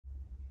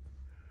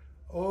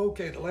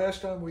Okay, the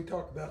last time we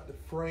talked about the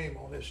frame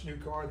on this new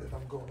car that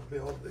I'm going to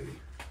build, the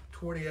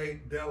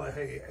 28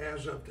 Delahaye,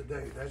 as of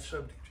today. That's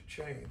subject to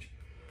change.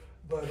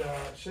 But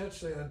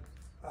since then,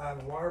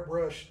 I've wire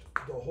brushed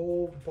the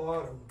whole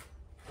bottom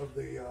of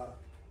the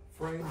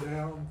frame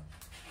down.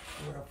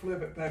 When I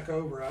flip it back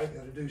over, I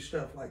got to do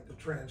stuff like the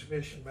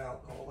transmission mount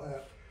and all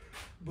that.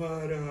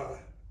 But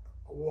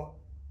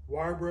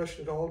wire brushed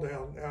it all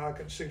down. Now I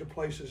can see the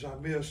places I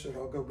missed that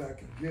I'll go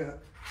back and get.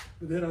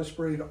 But then I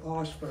sprayed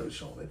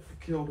Osphos on it to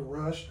kill the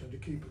rust and to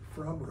keep it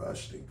from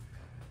rusting.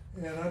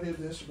 And I did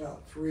this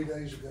about 3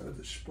 days ago.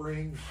 The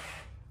springs,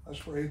 I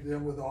sprayed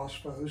them with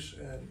Osphos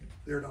and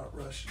they're not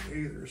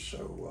rusting either.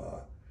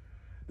 So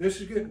this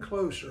is getting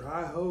closer.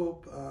 I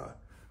hope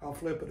I'll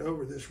flip it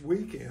over this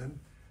weekend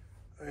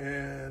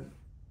and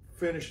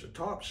finish the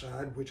top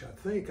side, which I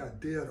think I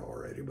did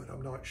already, but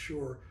I'm not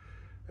sure.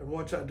 And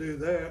once I do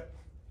that,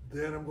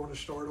 then I'm going to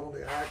start on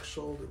the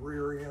axle, the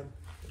rear end,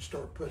 and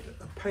start putting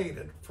it, paint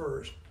it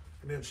first,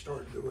 and then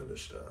start doing the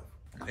stuff.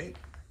 Right.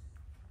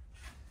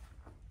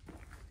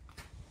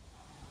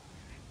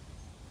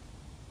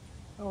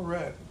 All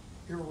right,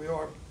 here we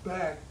are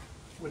back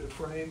with the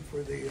frame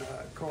for the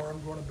car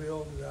I'm going to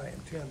build, that I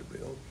intend to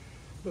build.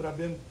 But I've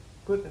been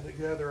putting it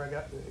together. I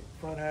got the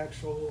front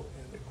axle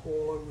and the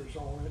coilovers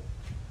on it.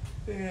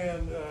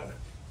 And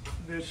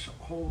this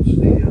holds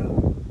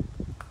the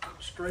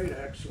straight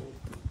axle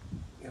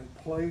in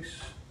place,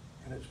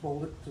 and it's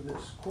bolted to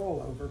this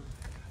coilover.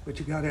 But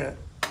you got to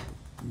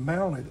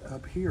mount it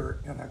up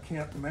here, and I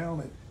can't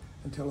mount it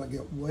until I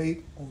get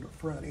weight on the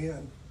front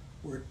end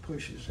where it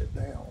pushes it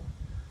down.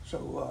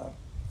 So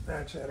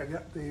that's it. I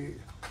got the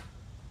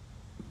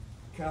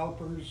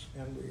calipers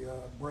and the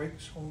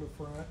brakes on the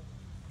front,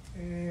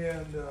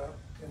 and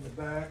in the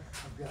back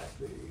I've got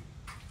the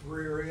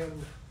rear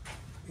end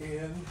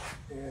in,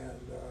 and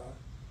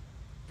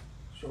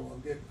so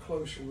I'm getting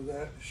closer with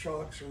that. The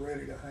shocks are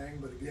ready to hang,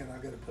 but again, I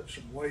got to put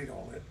some weight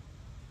on it.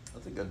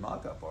 That's a good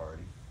mock-up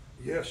already.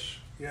 Yes,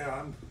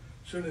 yeah.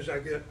 As soon as I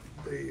get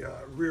the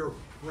rear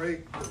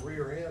brake, the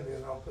rear end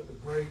in, I'll put the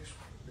brakes,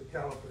 the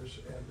calipers,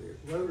 and the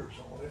rotors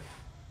on it,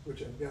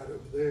 which I've got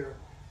over there.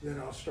 Then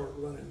I'll start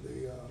running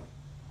the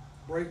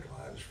brake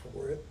lines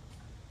for it.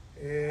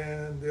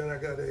 And then I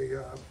got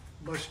a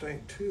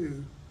Mustang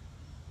 2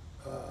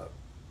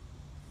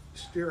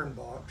 steering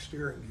box,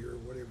 steering gear,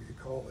 whatever you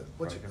call it.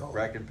 What's it called?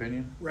 Rack and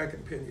pinion? Rack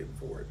and pinion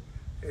for it.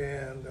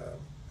 And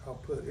I'll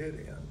put it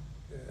in.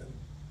 And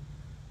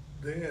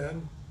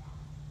then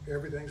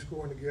everything's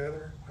going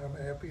together. I'm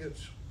happy.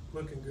 It's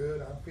looking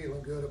good. I'm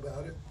feeling good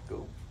about it.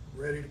 Cool.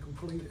 Ready to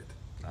complete it.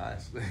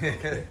 Nice.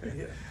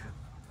 Yeah.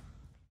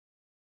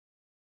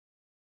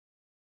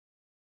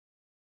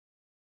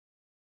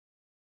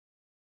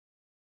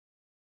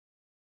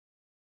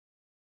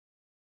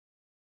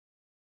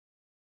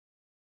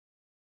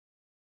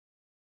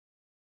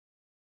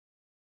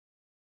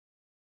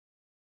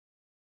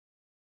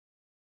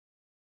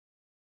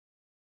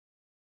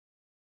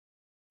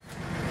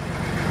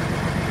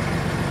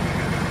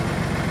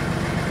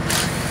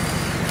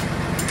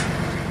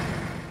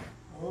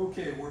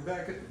 Okay, we're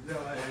back at the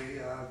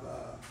Delahaye. I've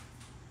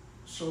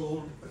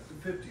sold the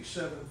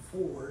 57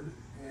 Ford,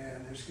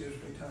 and this gives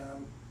me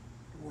time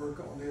to work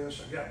on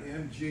this. I got the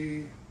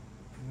MG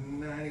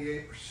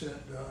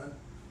 98% done,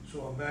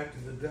 so I'm back to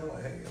the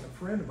Delahaye. And a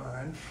friend of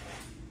mine,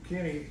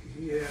 Kenny,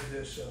 he had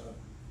this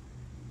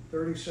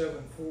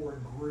 37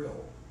 Ford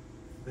grill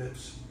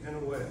that's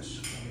NOS.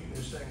 I mean,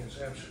 this thing is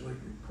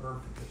absolutely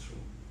perfect. It's a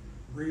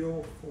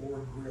real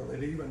Ford grill.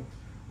 It even,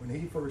 when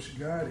he first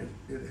got it,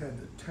 it had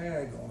the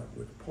tag on it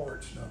with the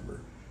parts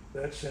number.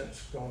 That's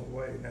since gone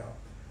away now.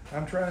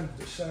 I'm trying to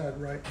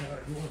decide right now,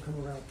 you want to come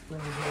around the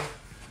front of it,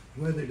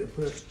 whether to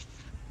put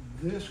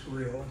this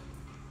grill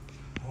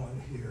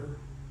on here,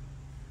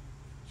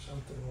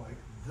 something like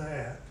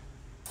that,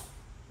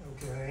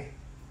 okay,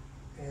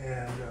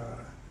 and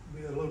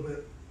be a little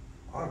bit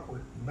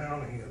awkward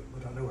mounting it,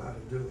 but I know how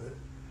to do it,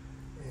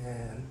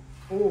 and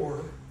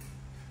or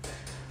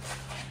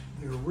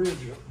the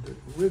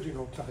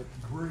original type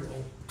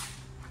grill.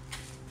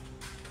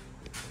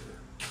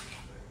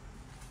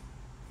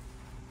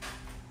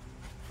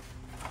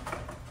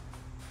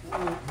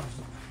 Okay.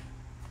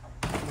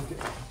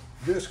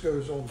 This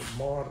goes on the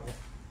model,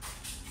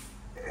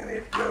 and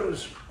it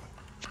goes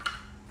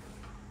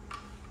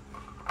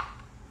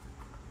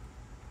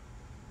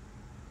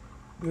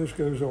this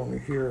goes on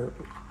here.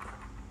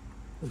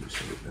 Let me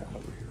set it down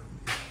over here.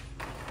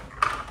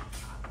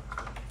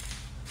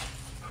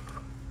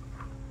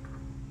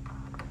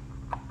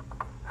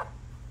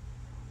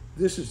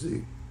 This is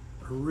the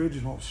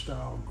original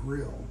style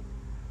grill,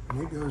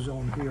 and it goes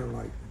on here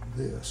like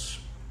this.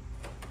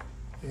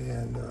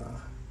 And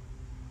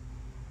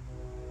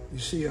you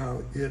see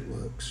how it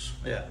looks.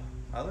 Yeah,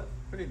 I look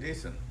pretty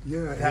decent.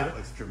 Yeah. That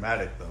looks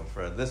dramatic though,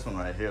 Fred. This one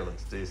right here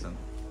looks decent.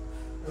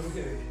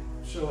 Okay,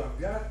 so I've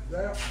got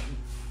that one.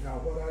 Now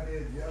what I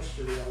did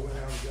yesterday, I went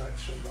out and got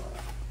some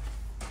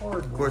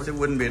hardboard. Of course, it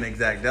wouldn't be an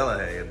exact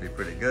Delahaye. It'd be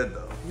pretty good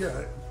though.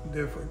 Yeah,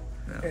 different.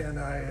 Yeah. And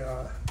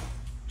I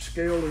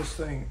scale this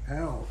thing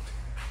out,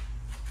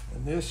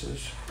 And this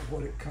is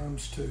what it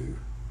comes to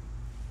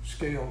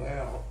scaled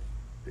out.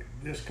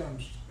 This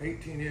comes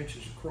 18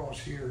 inches across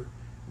here,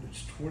 and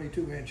it's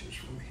 22 inches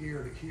from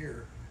here to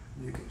here.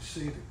 And you can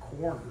see the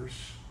corners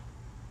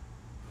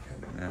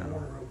and the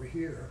corner over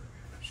here.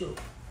 So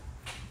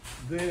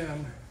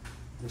then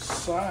the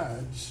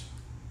sides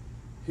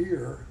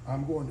here,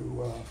 I'm going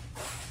to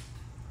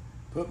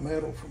put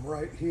metal from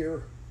right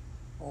here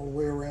all the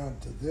way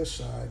around to this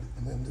side,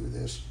 and then do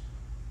this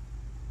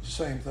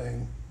same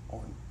thing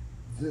on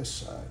this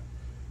side.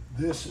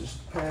 This is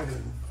the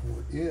pattern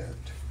for it,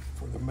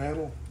 for the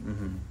metal,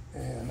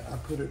 and I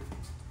put it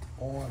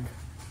on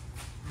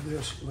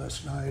this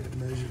last night and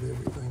measured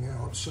everything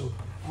out. So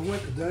I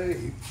went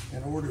today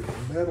and ordered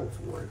the metal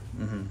for it,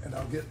 and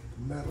I'll get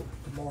the metal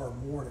tomorrow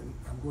morning.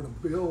 I'm going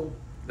to build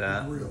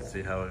that, the grill.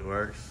 see how it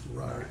works.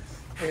 Right,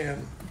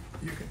 and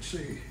you can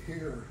see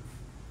here.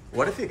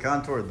 What if you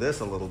contour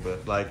this a little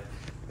bit, like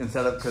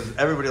instead of, because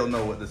everybody will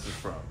know what this is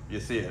from. You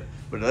see it.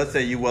 But let's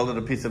say you welded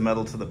a piece of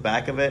metal to the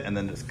back of it and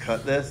then just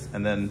cut this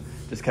and then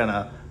just kind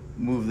of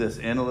move this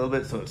in a little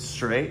bit so it's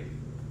straight.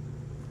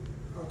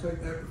 I'll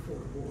take that before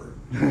the board.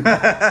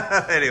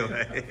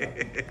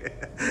 Anyway,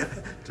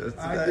 just an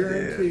I idea.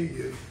 guarantee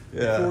you.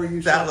 Yeah, Before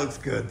you that start- looks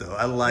good though.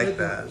 I like It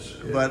that. does,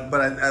 yeah.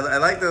 But I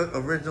like the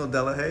original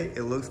Delahaye.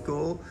 It looks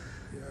cool.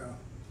 Yeah.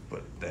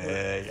 But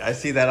dang, I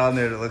see that on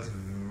there. That looks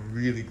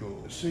really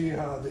cool. See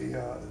how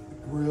the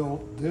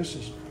grill, this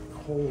is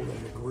hole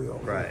in the grill.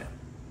 Right.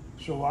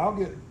 So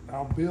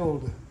I'll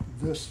build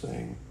this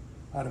thing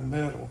out of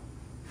metal.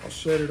 I'll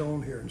set it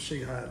on here and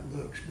see how it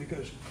looks,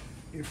 because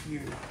if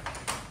you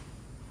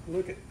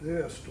look at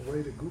this, the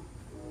way the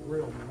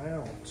grill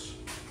mounts,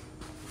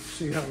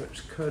 see how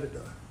it's cut it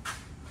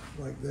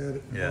like that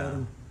at the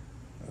bottom?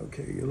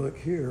 Okay, you look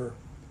here,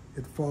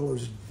 it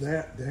follows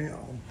that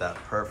down. That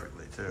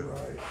perfectly too.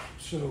 Right,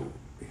 so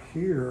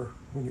here,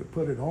 when you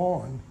put it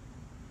on,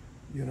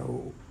 you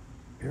know,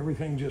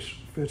 everything just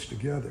fits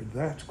together.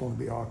 That's going to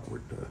be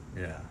awkward to.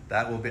 Yeah,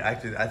 that will be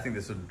actually. I think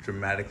this would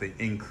dramatically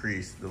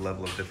increase the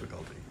level of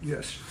difficulty.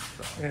 Yes,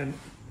 and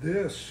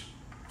this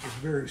is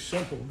very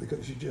simple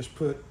because you just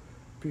put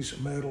a piece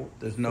of metal.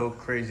 There's no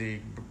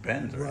crazy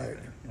bends or Right.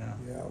 anything. Yeah.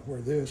 Yeah,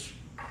 where this,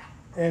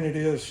 and it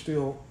is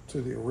still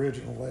to the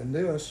original, and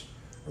this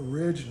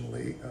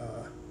originally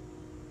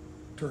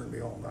turned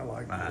me on. I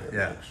like the way it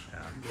Yeah, looks,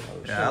 yeah. you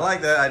know, Yeah, I so-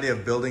 like that idea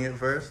of building it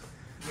first.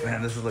 Yeah.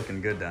 Man, this is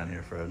looking good down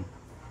here, Fred.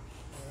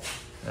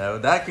 Yeah,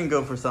 that can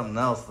go for something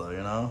else though, you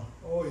know?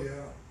 Oh,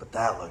 yeah. But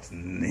that looks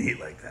neat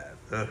like that.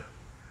 Ugh.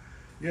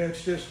 Yeah,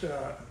 it's just,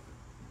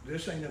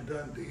 this ain't a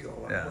done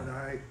deal. Yeah. When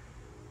I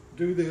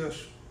do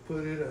this,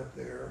 put it up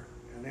there,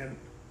 and then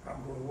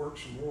I'm gonna work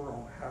some more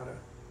on how to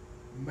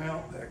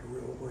mount that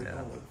grill where it Yeah.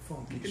 don't look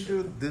funky. You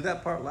can do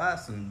that part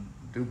last and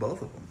do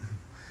both of them.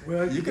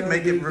 Well, You can gotta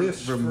make do it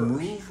this first.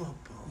 removable.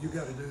 You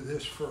gotta do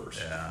this first.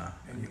 Yeah.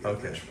 And you go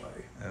Okay. this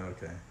way,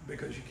 Okay.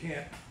 because you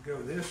can't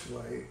go this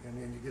way and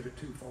then you get it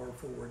too far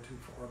forward, too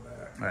far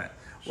back. All right.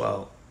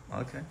 Well,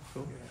 okay,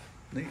 cool.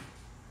 Yeah. Neat.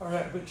 All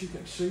right, but you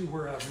can see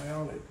where I've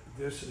mounted.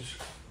 This is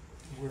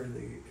where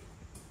the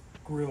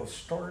grill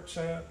starts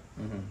at,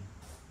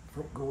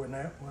 from going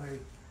that way.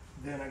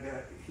 Then I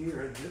got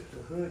here,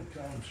 the hood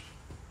comes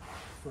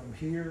from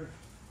here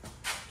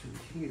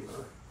to here.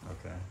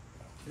 Okay.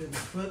 Then the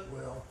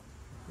footwell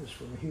is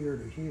from here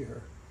to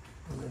here.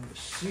 And then the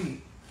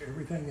seat,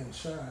 everything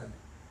inside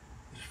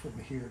is from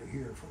here to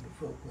here, from the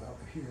footwell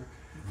to here.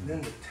 And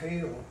then the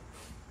tail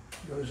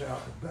goes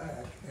out the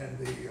back, and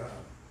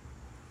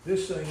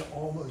this thing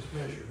almost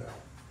measured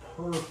out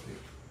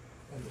perfect.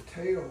 And the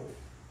tail,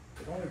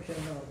 it only came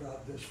out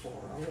about this far.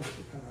 I wanted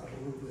to come out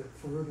a little bit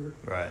further.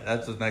 Right.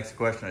 That's the next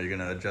question. Are you going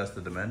to adjust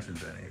the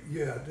dimensions any?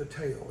 Yeah, the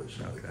tail is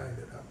the only Okay. thing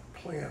that I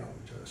plan on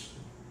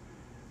adjusting.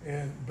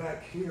 And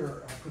back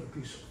here, I put a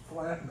piece of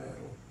flat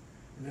metal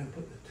and then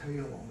put the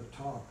tail on the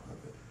top of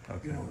it.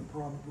 Okay. You know, and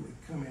probably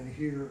come in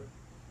here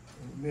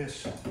and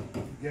miss the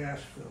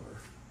gas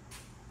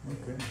filler.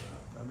 Okay. And,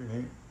 That'd be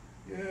neat.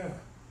 yeah,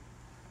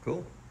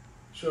 Cool.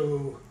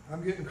 so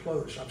I'm getting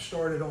close. I've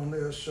started on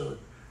this, so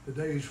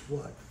today's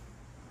what?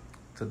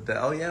 Today,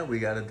 oh yeah, we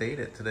got to date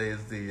it. Today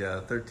is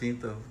the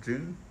 13th of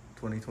June,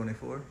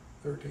 2024.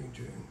 13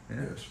 June,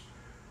 Yeah. yes.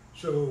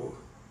 So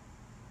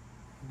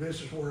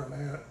this is where I'm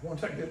at.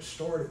 Once I get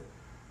started,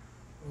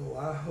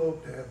 I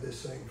hope to have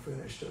this thing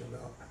finished in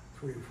about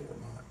 3 to 4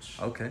 months.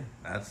 Okay,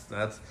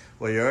 that's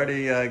well, you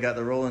already got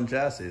the rolling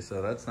chassis,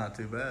 so that's not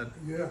too bad.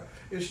 Yeah,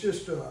 it's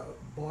just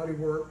body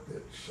work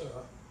that's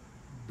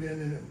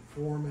bending and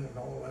forming and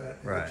all that.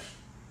 Right. It's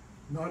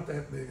not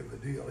that big of a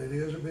deal. It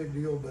is a big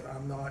deal, but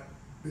I'm not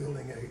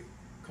building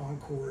a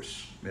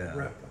concourse Yeah.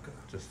 replica.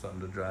 Just something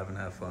to drive and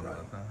have fun Right.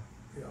 with, huh?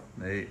 Yeah.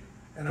 Nate,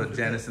 And put I'm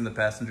Janice in the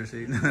passenger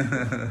seat.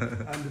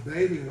 I'm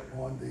debating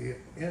on the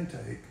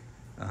intake.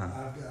 Uh-huh.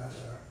 I've got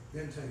an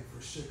intake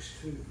for 6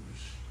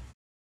 tubes.